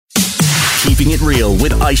Keeping it real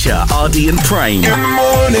with Aishah, RD and Prem. Good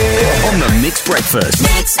morning. On the Mixed Breakfast.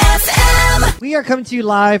 Mix FM. We are coming to you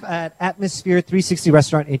live at Atmosphere 360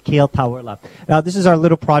 Restaurant in KL Tower Lab. Now, this is our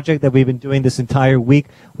little project that we've been doing this entire week.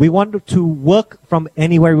 We want to work from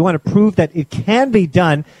anywhere. We want to prove that it can be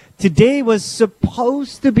done. Today was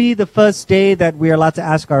supposed to be the first day that we are allowed to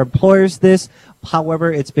ask our employers this.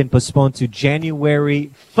 However, it's been postponed to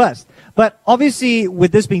January 1st. But obviously,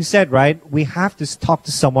 with this being said, right, we have to talk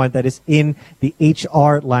to someone that is in the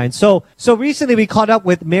HR line. So recently we caught up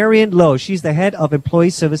with Marianne Low. She's the head of employee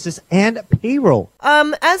services and payroll.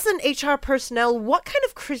 As an HR personnel, what kind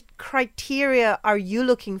of criteria are you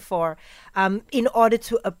looking for in order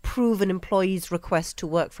to approve an employee's request to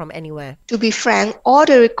work from anywhere? To be frank, all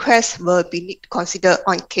the requests will be considered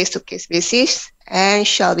on case-to-case basis and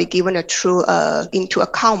shall be given into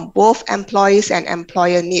account both employees and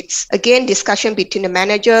employer needs. Again, discussion between the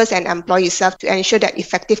managers and employee itself to ensure that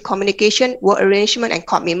effective communication, work arrangement and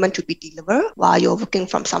commitment to be delivered while you're working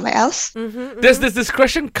from somewhere else. Does this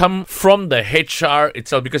discretion come from the HR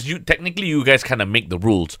itself? Because you guys kind of make the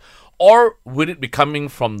rules. Or would it be coming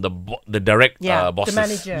from the direct bosses? The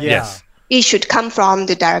manager. Yes. It should come from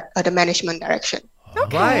the management direction.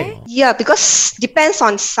 Okay. Right. Yeah, because depends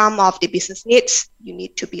on some of the business needs. You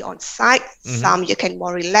need to be on site. Some you can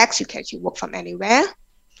more relax. You can actually work from anywhere,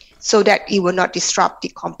 so that it will not disrupt the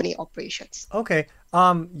company operations. Okay.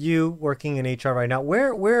 You working in HR right now.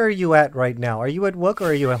 Where are you at right now? Are you at work or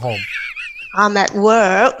are you at home? I'm at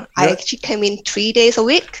work. I actually came in 3 days a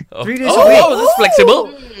week. 3 days a week. Oh, that's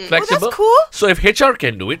flexible. Flexible. That's cool. So if HR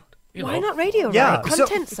can do it, Why not radio, Yeah. right?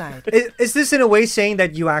 Content side. Is this in a way saying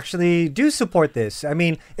that you actually do support this? I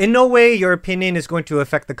mean, in no way your opinion is going to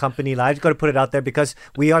affect the company life. You've got to put it out there because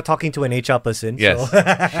we are talking to an HR person. yes, So.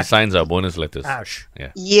 she signs our bonus letters. Ash.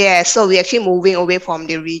 Yeah. Yeah, so we're actually moving away from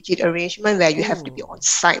the rigid arrangement where you have to be on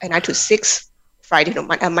site 9 to 6,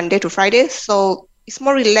 Monday to Friday. So it's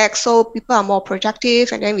more relaxed, so people are more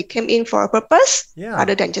productive, and then we came in for a purpose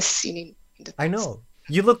rather than just sitting in the I know.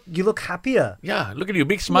 You look happier. Yeah, look at you,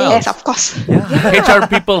 big smile. Yes, of course. HR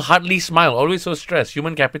people hardly smile, always so stressed.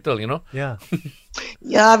 Human capital, Yeah.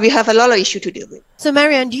 Yeah, we have a lot of issue to deal with. So,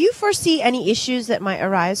 Marianne, do you foresee any issues that might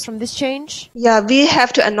arise from this change? Yeah, we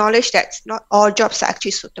have to acknowledge that not all jobs are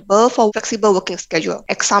actually suitable for flexible working schedule.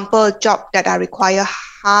 Example, job that are require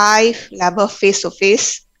high level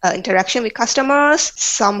face-to-face interaction with customers,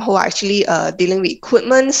 some who are actually dealing with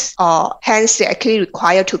equipments, or hence they actually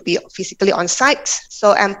require to be physically on site.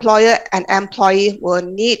 So employer and employee will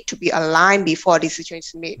need to be aligned before a decision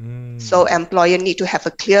is made. So employer need to have a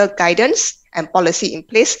clear guidance and policy in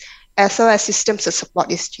place, as well as systems to support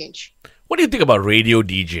this change. What do you think about radio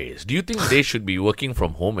DJs? Do you think they should be working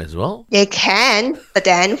from home as well? They can, but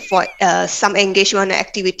then for some engagement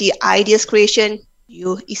activity, ideas creation,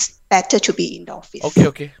 it's better to be in the office.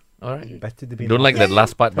 Okay. All right. Better to be. Don't like that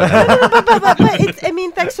last part, but But it's,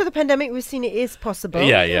 thanks to the pandemic, we've seen it is possible.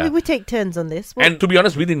 Yeah. We take turns on this. and to be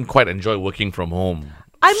honest, we didn't quite enjoy working from home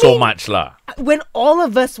I so mean- much lah. When all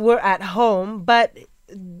of us were at home, but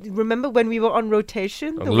remember when we were on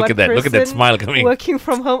rotation? The Look one at that! Look at that person smile coming. working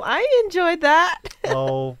from home. I enjoyed that.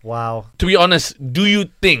 Oh, wow. To be honest, do you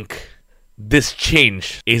think this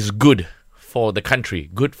change is good for the country,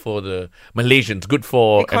 good for the Malaysians, good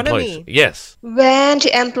for Economy. employees? Yes. When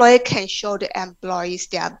the employer can show the employees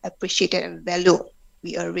they are appreciated and valued,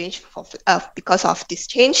 we arrange for because of this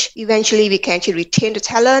change. Eventually, we can actually retain the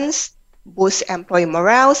talents, boost employee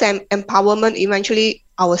morale and empowerment. Eventually,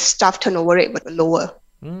 our staff turnover rate will lower.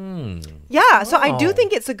 Yeah, so I do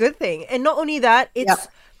think it's a good thing. And not only that, it's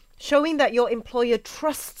showing that your employer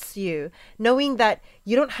trusts you, knowing that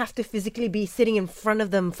you don't have to physically be sitting in front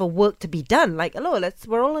of them for work to be done. Like, hello,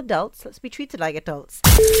 we're all adults. Let's be treated like adults.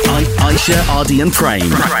 Aishah, RD and Prem.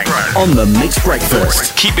 On the Mixed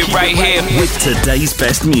Breakfast. Keep it right here. With today's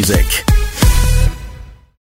best music.